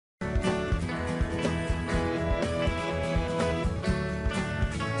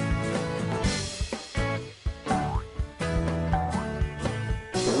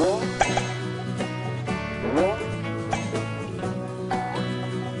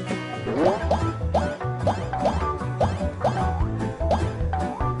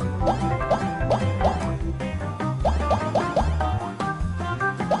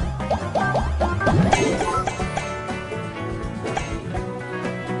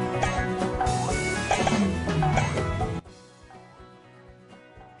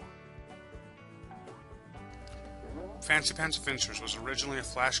Fancy Pants Adventures was originally a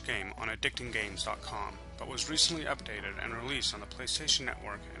Flash game on addictinggames.com, but was recently updated and released on the PlayStation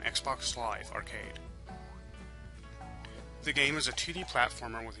Network and Xbox Live Arcade. The game is a 2D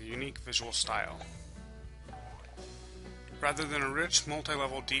platformer with a unique visual style. Rather than a rich,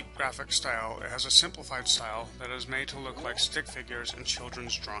 multi-level, deep graphic style, it has a simplified style that is made to look like stick figures and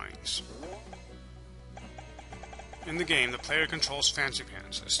children's drawings. In the game, the player controls Fancy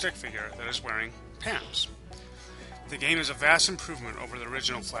Pants, a stick figure that is wearing pants. The game is a vast improvement over the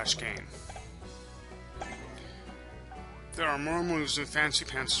original Flash game. There are more moves in Fancy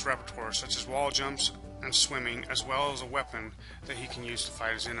Pants' repertoire, such as wall jumps and swimming, as well as a weapon that he can use to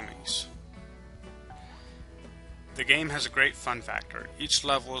fight his enemies. The game has a great fun factor. Each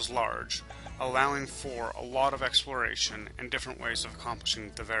level is large, allowing for a lot of exploration and different ways of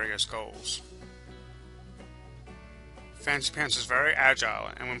accomplishing the various goals. Fancy Pants is very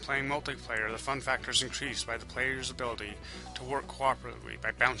agile, and when playing multiplayer, the fun factor is increased by the player's ability to work cooperatively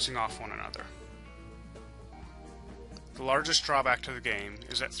by bouncing off one another. The largest drawback to the game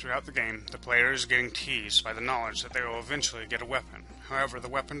is that throughout the game, the player is getting teased by the knowledge that they will eventually get a weapon. However, the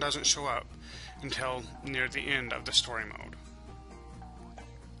weapon doesn't show up until near the end of the story mode.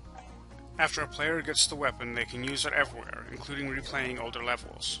 After a player gets the weapon, they can use it everywhere, including replaying older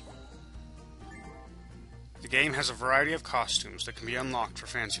levels. The game has a variety of costumes that can be unlocked for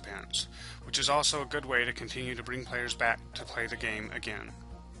Fancy Pants, which is also a good way to continue to bring players back to play the game again.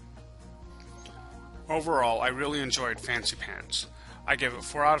 Overall, I really enjoyed Fancy Pants. I give it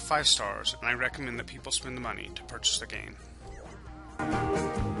 4 out of 5 stars, and I recommend that people spend the money to purchase the game.